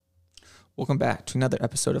Welcome back to another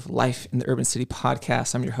episode of Life in the Urban City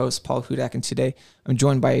podcast. I'm your host, Paul Hudak, and today I'm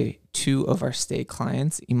joined by two of our stay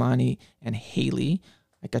clients, Imani and Haley.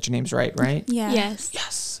 I got your names right? Yeah.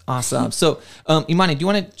 Yes. Awesome. So, Imani, do you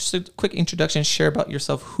want to just a quick introduction, share about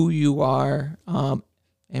yourself, who you are, and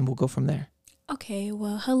we'll go from there. Okay,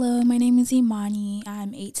 well, hello, my name is Imani.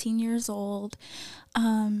 I'm 18 years old.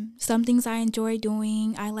 Some things I enjoy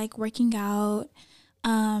doing, I like working out.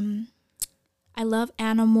 I love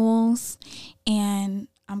animals, and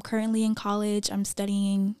I'm currently in college. I'm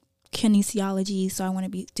studying kinesiology, so I want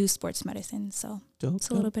to do sports medicine. So it's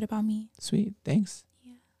a little bit about me. Sweet. Thanks.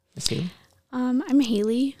 Yeah. Miss Haley? I'm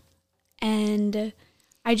Haley, and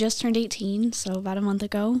I just turned 18, so about a month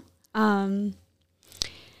ago. I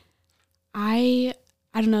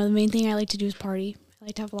don't know, the main thing I like to do is party. I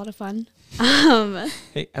like to have a lot of fun.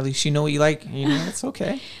 Hey, at least you know what you like. You know, it's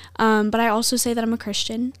okay. But I also say that I'm a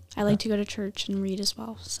Christian. I like to go to church and read as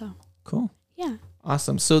well. So Cool. Yeah.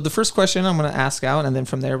 Awesome. So the first question I'm going to ask out, and then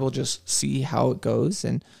from there we'll just see how it goes.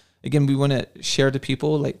 And again, we want to share to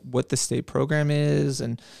people like what the state program is,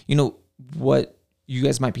 and you know what you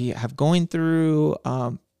guys might have going through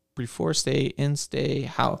before stay, in stay,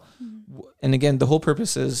 how. And again, the whole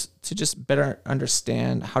purpose is to just better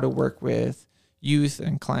understand how to work with youth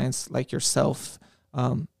and clients like yourself.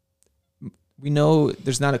 We know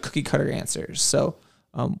there's not a cookie cutter answer. So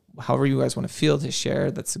however you guys want to feel to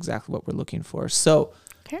share, that's exactly what we're looking for. So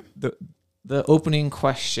Okay. the opening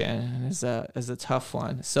question is a tough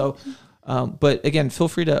one. So, but again, feel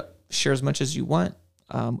free to share as much as you want.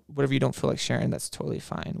 Whatever you don't feel like sharing, that's totally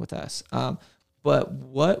fine with us. But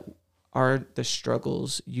what are the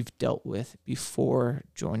struggles you've dealt with before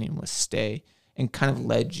joining with Stay and kind of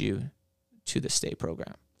led you to the Stay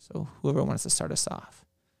program? So whoever wants to start us off.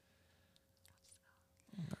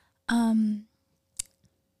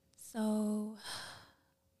 So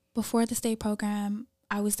before the state program,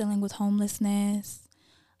 I was dealing with homelessness,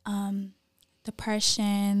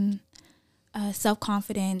 depression,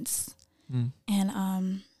 self-confidence,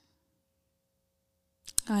 and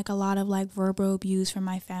like a lot of like verbal abuse from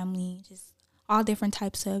my family, just all different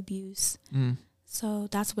types of abuse. So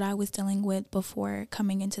that's what I was dealing with before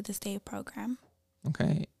coming into the state program.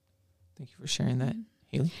 Okay. Thank you for sharing that.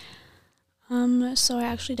 Haley? So I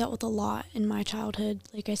actually dealt with a lot in my childhood.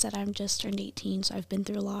 Like I said, I'm just turned 18, so I've been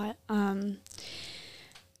through a lot.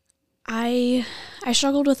 I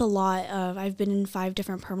struggled with a lot of, I've been in 5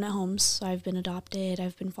 different permanent homes. So I've been adopted,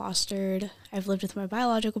 I've been fostered, I've lived with my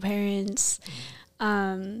biological parents.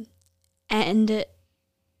 And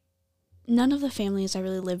none of the families I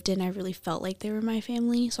really lived in, I really felt like they were my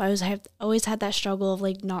family. So I always had that struggle of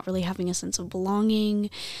like not really having a sense of belonging.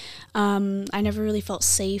 I never really felt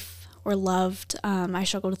safe or loved. I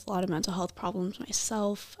struggled with a lot of mental health problems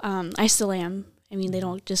myself. I still am. I mean, they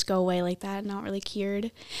don't just go away like that, not really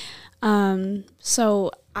cured.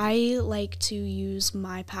 So I like to use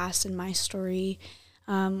my past and my story,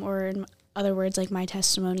 or in other words, like my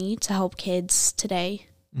testimony, to help kids today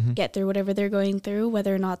get through whatever they're going through,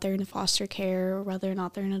 whether or not they're in foster care or whether or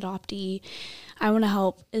not they're an adoptee. I want to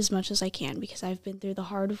help as much as I can because I've been through the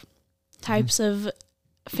hard types of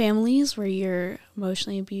families where you're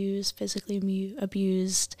emotionally abused, physically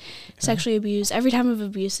abused, sexually abused, every type of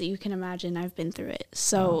abuse that you can imagine. I've been through it.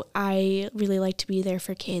 So I really like to be there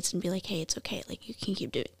for kids and be like, hey, it's okay. Like, you can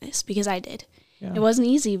keep doing this, because I did. Yeah. It wasn't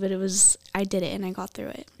easy, but I did it and I got through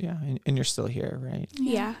it. Yeah. And you're still here, right?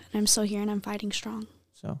 Yeah. And I'm still here and I'm fighting strong.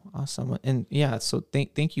 So awesome. And yeah, so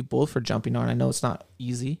thank you both for jumping on. I know it's not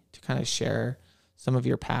easy to kind of share some of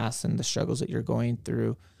your past and the struggles that you're going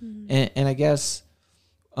through. And I guess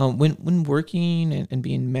when working and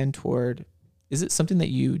being mentored, is it something that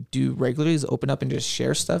you do regularly, is open up and just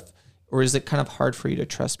share stuff? Or is it kind of hard for you to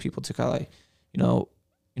trust people to kind of like, you know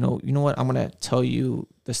what, I'm going to tell you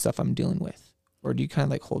the stuff I'm dealing with? Or do you kind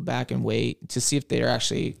of like hold back and wait to see if they're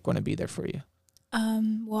actually going to be there for you?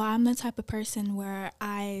 Well, I'm the type of person where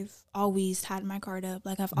I've always had my guard up.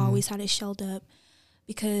 Like, I've always had it shelled up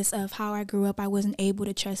because of how I grew up. I wasn't able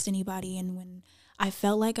to trust anybody. And when I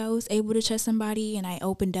felt like I was able to trust somebody and I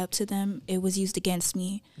opened up to them, it was used against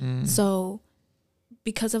me. So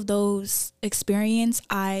because of those experience,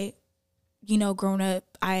 growing up,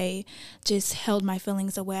 I just held my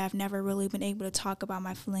feelings away. I've never really been able to talk about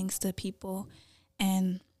my feelings to people.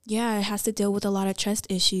 And yeah, it has to deal with a lot of trust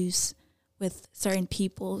issues with certain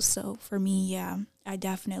people. So for me, yeah, I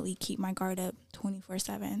definitely keep my guard up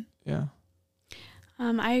 24/7. Yeah.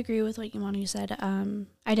 I agree with what Imani said.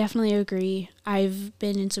 I definitely agree. I've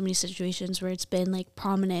been in so many situations where it's been like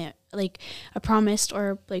prominent, like a promised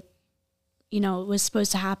or like, it was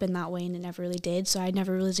supposed to happen that way and it never really did. So I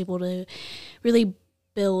never was able to really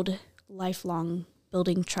build lifelong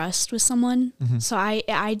building trust with someone. Mm-hmm. So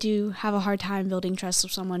I do have a hard time building trust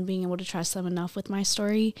with someone, being able to trust them enough with my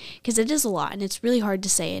story, because it is a lot and it's really hard to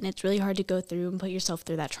say, and it's really hard to go through and put yourself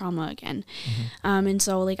through that trauma again. And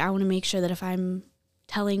so like I want to make sure that if I'm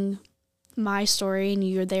telling my story and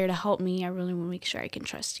you're there to help me, I really want to make sure I can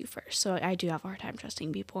trust you first. So I do have a hard time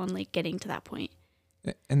trusting people and like getting to that point.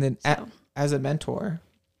 And then as a mentor,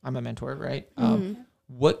 I'm a mentor, right?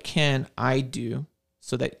 What can I do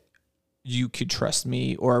so that you could trust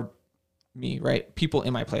me, or me, right? People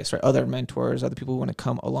in my place, right? Other mentors, other people who want to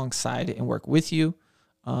come alongside and work with you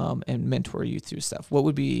and mentor you through stuff. What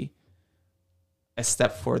would be a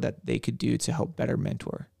step forward that they could do to help better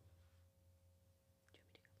mentor?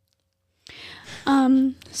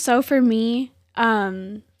 So for me,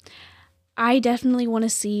 I definitely want to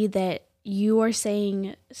see that you are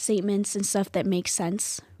saying statements and stuff that make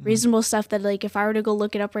sense, reasonable stuff that like if I were to go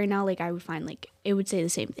look it up right now, like I would find like it would say the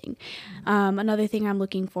same thing. Another thing I'm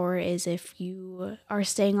looking for is if you are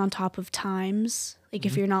staying on top of times, like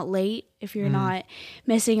if you're not late, if you're not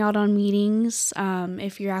missing out on meetings,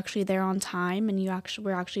 if you're actually there on time and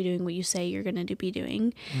we're actually doing what you say you're going to be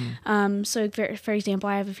doing. So for example,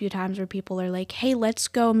 I have a few times where people are like, hey, let's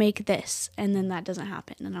go make this. And then that doesn't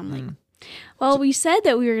happen. And I'm like, well, we said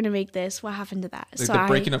that we were going to make this. What happened to that? Like so the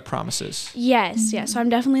breaking of promises. Yes. Yeah. So I'm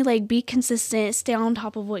definitely like, be consistent, stay on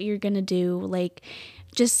top of what you're going to do. Like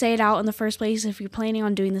just say it out in the first place. If you're planning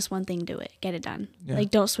on doing this one thing, do it, get it done. Yeah.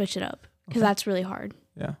 Like don't switch it up, because that's really hard.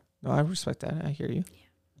 Yeah. No, I respect that. I hear you.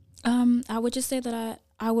 I would just say that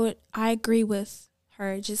I agree with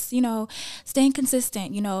her. Just, staying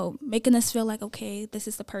consistent, making us feel like, okay, this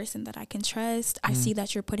is the person that I can trust. I see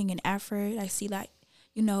that you're putting in effort. I see that,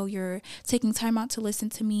 you're taking time out to listen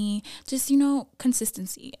to me. Just,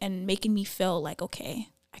 consistency and making me feel like, okay,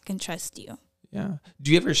 I can trust you. Yeah.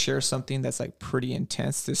 Do you ever share something that's like pretty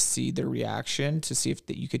intense to see the reaction, to see if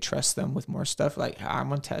you could trust them with more stuff? Like, I'm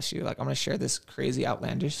going to test you. Like, I'm going to share this crazy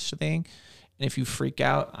outlandish thing. And if you freak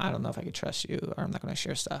out, I don't know if I could trust you, or I'm not going to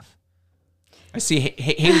share stuff. I see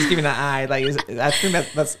Haley's giving that eye. Like, I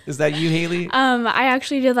think is that you, Haley? I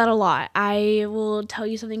actually do that a lot. I will tell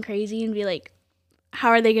you something crazy and be like, how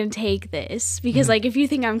are they going to take this? Because like, if you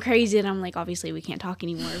think I'm crazy, then I'm like, obviously we can't talk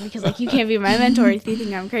anymore, because like, you can't be my mentor if you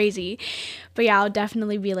think I'm crazy. But yeah, I'll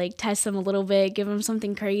definitely be like, test them a little bit, give them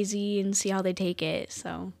something crazy and see how they take it.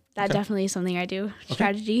 So that definitely is something I do. Okay.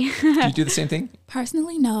 Strategy. Do you do the same thing?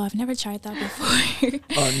 Personally, no, I've never tried that before.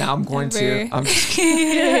 Oh, now I'm going to. I'm just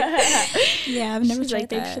yeah, I've never tried like,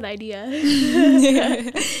 that. thanks for the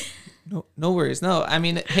idea. No worries. No, I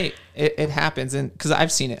mean, hey, it happens, and because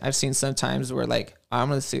I've seen it. I've seen sometimes where like I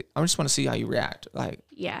just want to see how you react. Like,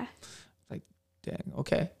 yeah, like, dang,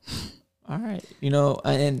 okay, all right,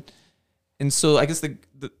 and so I guess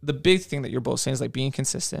the big thing that you're both saying is like being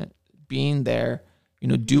consistent, being there.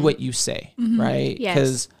 Do what you say, right?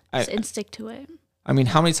 Yes, and stick to it. I mean,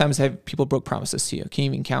 how many times have people broke promises to you? Can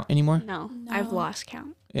you even count anymore? No. I've lost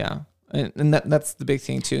count. Yeah. And that's the big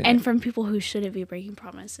thing too. And from people who shouldn't be breaking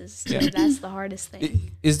promises. Yeah. That's the hardest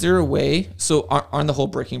thing. Is there a way, so on the whole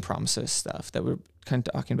breaking promises stuff that we're kind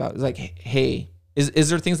of talking about, like, hey, is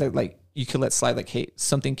there things that like you could let slide? Like, hey,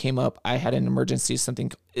 something came up, I had an emergency,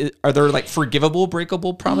 are there like forgivable,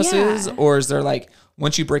 breakable promises? Yeah. Or is there like,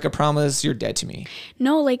 once you break a promise, you're dead to me?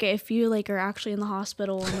 No, like if you like are actually in the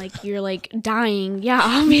hospital and like you're like dying, yeah,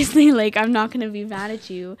 obviously like I'm not going to be mad at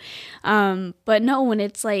you. But no, when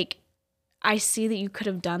it's like, I see that you could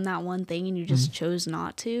have done that one thing and you just chose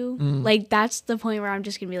not to. Like, that's the point where I'm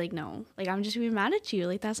just going to be like, no, like, I'm just going to be mad at you.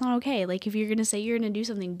 Like, that's not okay. Like, if you're going to say you're going to do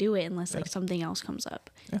something, do it, unless, like, something else comes up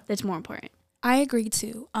that's more important. I agree,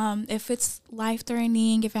 too. If it's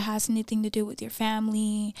life-threatening, if it has anything to do with your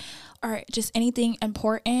family or just anything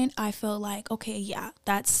important, I feel like, okay, yeah,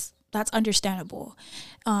 that's understandable.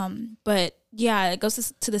 But, yeah, it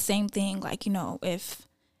goes to the same thing. Like, if,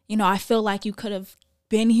 I feel like you could have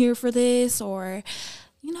been here for this, or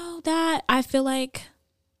that I feel like,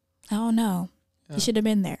 I don't know, you should have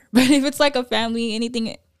been there. But if it's like a family,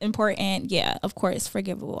 anything important, yeah, of course,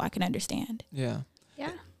 forgivable. I can understand. Yeah.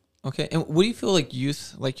 Okay. And what do you feel like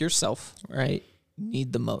youth, like yourself, right,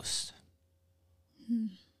 need the most?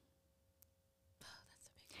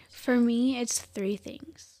 For me, it's 3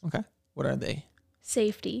 things. Okay. What are they?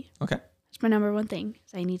 Safety. Okay. That's my number one thing,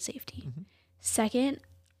 is I need safety. Second,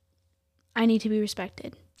 I need to be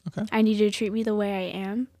respected. Okay. I need you to treat me the way I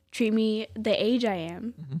am, treat me the age I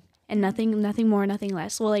am, and nothing more, nothing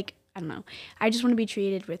less. Well, like, I don't know. I just want to be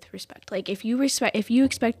treated with respect. Like, if you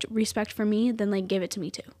expect respect from me, then like give it to me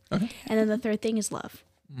too. Okay. And then the third thing is love.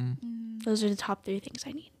 Those are the top 3 things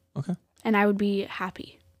I need. Okay. And I would be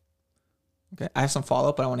happy. Okay. I have some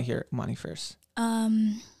follow-up, but I want to hear Imani first.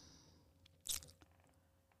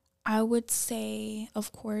 I would say,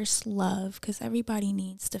 of course, love, because everybody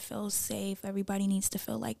needs to feel safe. Everybody needs to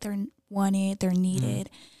feel like they're wanted, they're needed.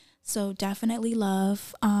 So definitely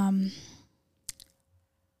love.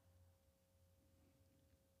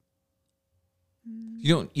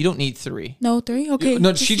 You don't need 3. No, 3? Okay.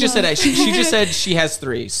 No, she just love. said she just said she has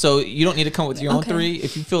 3. So you don't need to come with your own Okay. 3.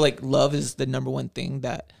 If you feel like love is the number one thing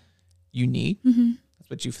that you need, that's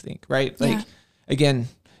what you think, right? Like again,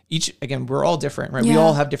 we're all different, right? We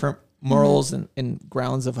all have different morals and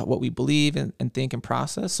grounds of what we believe and think and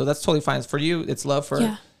process. So that's totally fine. For you, it's love.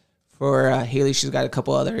 For Haley, she's got a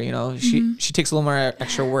couple other, she takes a little more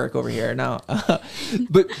extra work over here now.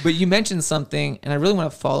 But you mentioned something, and I really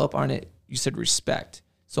want to follow up on it. You said respect.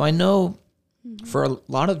 So I know for a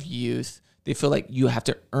lot of youth, they feel like you have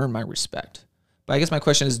to earn my respect. But I guess my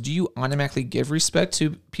question is, do you automatically give respect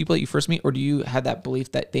to people that you first meet, or do you have that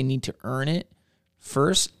belief that they need to earn it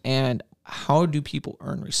first? And how do people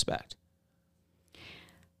earn respect?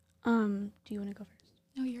 Do you want to go first?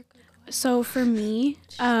 No, you're good. So for me,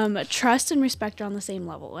 trust and respect are on the same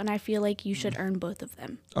level, and I feel like you should earn both of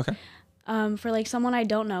them. Okay. For like someone I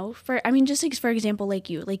don't know, just for example, like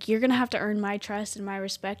you're gonna have to earn my trust and my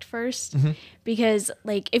respect first, because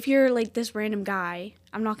like if you're like this random guy,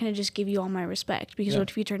 I'm not gonna just give you all my respect, because what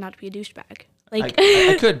if you turn out to be a douchebag? Like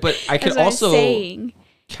I could, but I could also saying.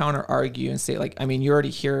 counter argue and say, like, I mean, you're already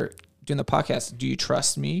here doing the podcast. Do you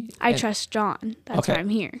trust me? I trust John. That's why I'm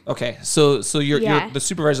here. Okay, so you're the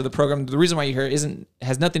supervisor of the program. The reason why you're here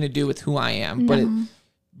has nothing to do with who I am, but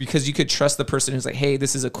because you could trust the person who's like, hey,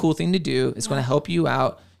 this is a cool thing to do. It's going to help you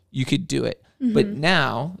out. You could do it. But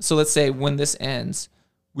now, so let's say when this ends,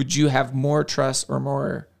 would you have more trust or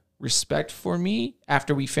more respect for me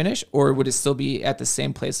after we finish, or would it still be at the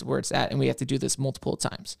same place where it's at and we have to do this multiple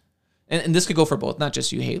times? And this could go for both, not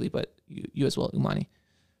just you, Haley, but you as well, Imani.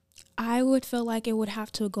 I would feel like it would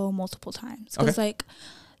have to go multiple times. Because,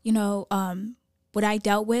 what I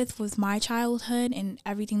dealt with my childhood and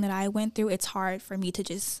everything that I went through, it's hard for me to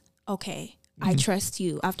just, I trust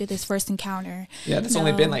you after this first encounter. Yeah, that's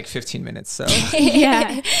only been like 15 minutes, so.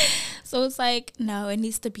 Yeah. So it's like, no, it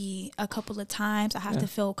needs to be a couple of times. I have to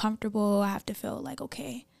feel comfortable. I have to feel like,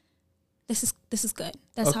 okay, this is good.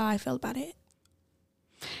 That's how I feel about it.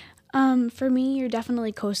 For me, you're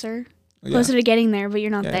definitely closer to getting there, but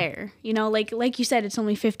you're not there. Like you said, it's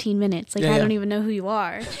only 15 minutes. Like I don't even know who you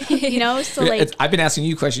are. So like I've been asking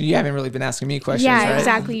you questions. You haven't really been asking me questions. Yeah, right?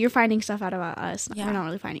 exactly. You're finding stuff out about us. Yeah. We're not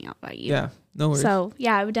really finding out about you. Yeah, no worries. So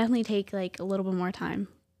yeah, it would definitely take like a little bit more time.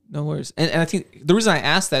 No worries. And I think the reason I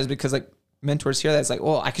asked that is because like mentors hear that, it's like,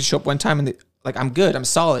 well, I could show up one time and I'm good, I'm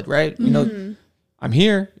solid, right? I'm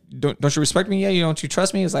here. Don't you respect me? Yeah, don't you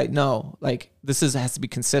trust me? It's like, no, like this has to be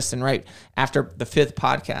consistent, right? After the 5th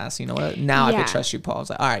podcast, you know what? Now I can trust you, Paul. It's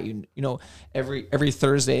like, all right, every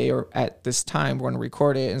Thursday or at this time we're gonna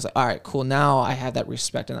record it. And it's like, all right, cool. Now I have that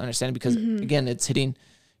respect and understanding because again, it's hitting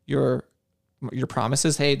your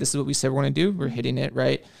promises. Hey, this is what we said we're gonna do. We're hitting it,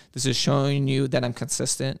 right? This is showing you that I'm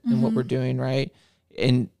consistent in what we're doing, right?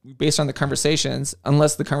 And based on the conversations,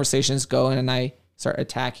 unless the conversations go and I start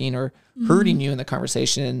attacking or hurting you in the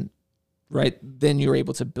conversation, right? Then you're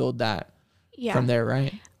able to build that from there,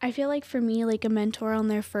 right? I feel like for me, like a mentor on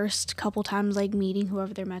their first couple times, like meeting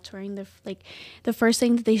whoever they're mentoring, the first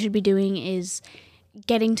thing that they should be doing is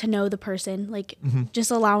getting to know the person, like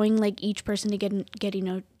just allowing like each person to get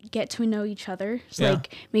to know each other. So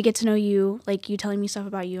like me get to know you, like you telling me stuff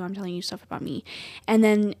about you, I'm telling you stuff about me, and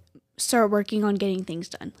then start working on getting things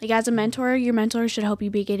done. Like as a mentor, your mentor should help you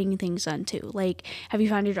be getting things done too. Like, have you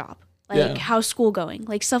found your job? Like how's school going?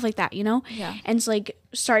 Like stuff like that, Yeah. And it's like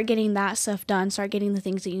start getting that stuff done, start getting the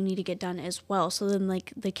things that you need to get done as well. So then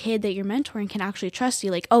like the kid that you're mentoring can actually trust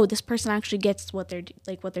you. Like, oh, this person actually gets what they're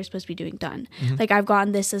supposed to be doing done. Like I've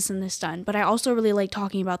gotten this and this done, but I also really like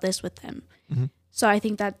talking about this with them. So I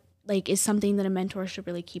think that like is something that a mentor should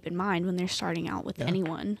really keep in mind when they're starting out with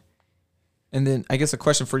anyone. And then I guess a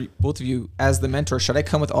question for both of you as the mentor, should I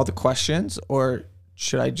come with all the questions or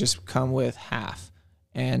should I just come with half?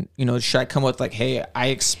 And, should I come with like, hey, I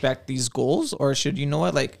expect these goals, or should,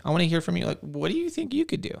 like, I want to hear from you. Like, what do you think you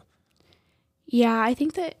could do? Yeah, I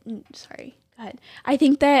think that, sorry, go ahead. I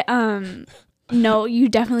think that, no, you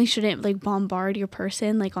definitely shouldn't like bombard your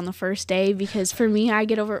person like on the first day, because for me, I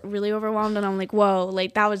get really overwhelmed and I'm like, whoa,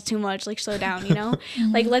 like that was too much, like slow down,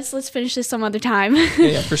 like let's finish this some other time.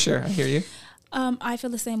 Yeah, for sure. I hear you. I feel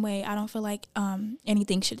the same way. I don't feel like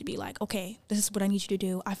anything should be like, okay, this is what I need you to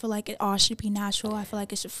do. I feel like it all should be natural. I feel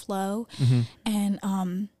like it should flow. And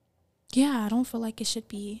I don't feel like it should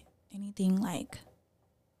be anything like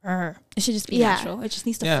It should just be Yeah. natural. It just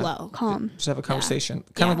needs to Yeah. flow. Calm. Just have a conversation, kind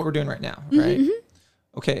of Yeah. like what we're doing right now, right?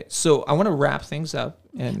 Okay, so I want to wrap things up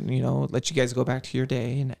and, let you guys go back to your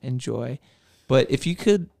day and enjoy. But if you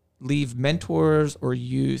could leave mentors or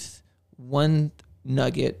youth one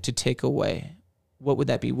nugget to take away, what would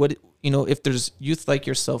that be? What, if there's youth like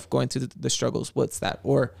yourself going through the struggles, what's that?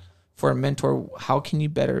 Or for a mentor, how can you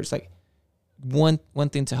better? It's like one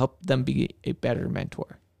thing to help them be a better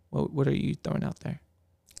mentor. What are you throwing out there?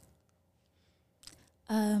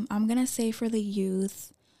 I'm going to say for the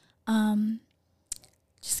youth,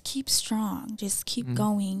 just keep strong. Just keep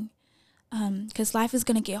going. Because life is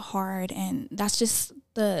going to get hard, and that's just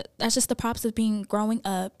the props of growing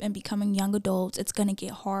up and becoming young adults. It's going to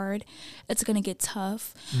get hard. It's going to get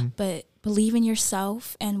tough, but believe in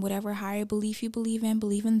yourself and whatever higher belief you believe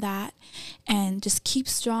in that, and just keep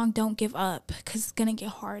strong. Don't give up, because it's going to get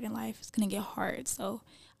hard in life. It's going to get hard. So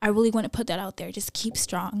I really want to put that out there. Just keep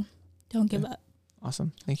strong. Don't give up.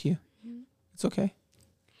 Awesome. Thank you. It's okay.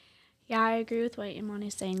 Yeah, I agree with what Iman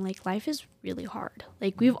is saying. Like, life is really hard.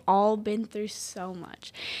 Like, we've all been through so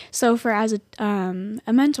much. So as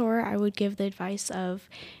a mentor, I would give the advice of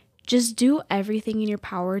just do everything in your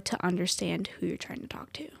power to understand who you're trying to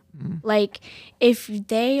talk to. Like, if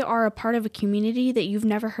they are a part of a community that you've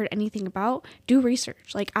never heard anything about, do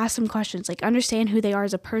research. Like, ask some questions. Like, understand who they are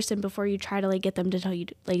as a person before you try to, like, get them to tell you,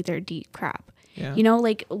 like, their deep crap. Yeah.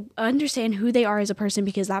 Like, understand who they are as a person,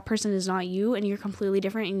 because that person is not you and you're completely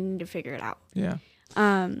different and you need to figure it out. Yeah.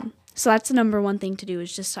 So that's the number one thing to do,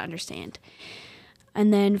 is just to understand.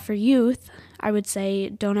 And then for youth, I would say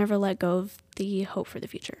don't ever let go of the hope for the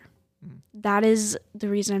future. That is the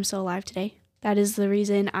reason I'm still alive today. That is the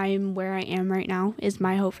reason I'm where I am right now, is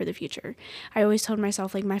my hope for the future. I always told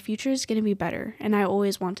myself, like, my future is going to be better. And I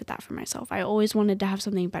always wanted that for myself. I always wanted to have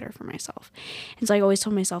something better for myself. And so I always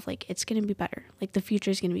told myself, like, it's going to be better. Like, the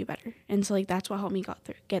future is going to be better. And so, like, that's what helped me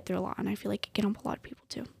get through a lot. And I feel like it can help a lot of people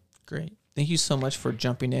too. Great. Thank you so much for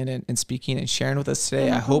jumping in and speaking and sharing with us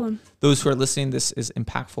today. No I hope problem. those who are listening, this is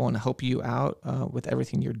impactful and help you out with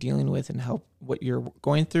everything you're dealing with and help what you're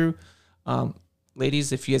going through.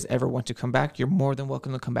 Ladies, if you guys ever want to come back, you're more than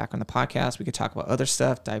welcome to come back on the podcast. We could talk about other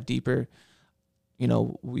stuff, dive deeper.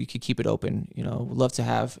 We could keep it open. We'd love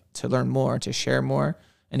to learn more, to share more.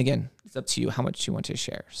 And again, it's up to you how much you want to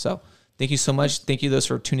share. So thank you so much. Thank you those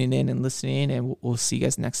for tuning in and listening, and we'll see you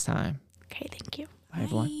guys next time. Okay, thank you. Bye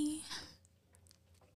everyone.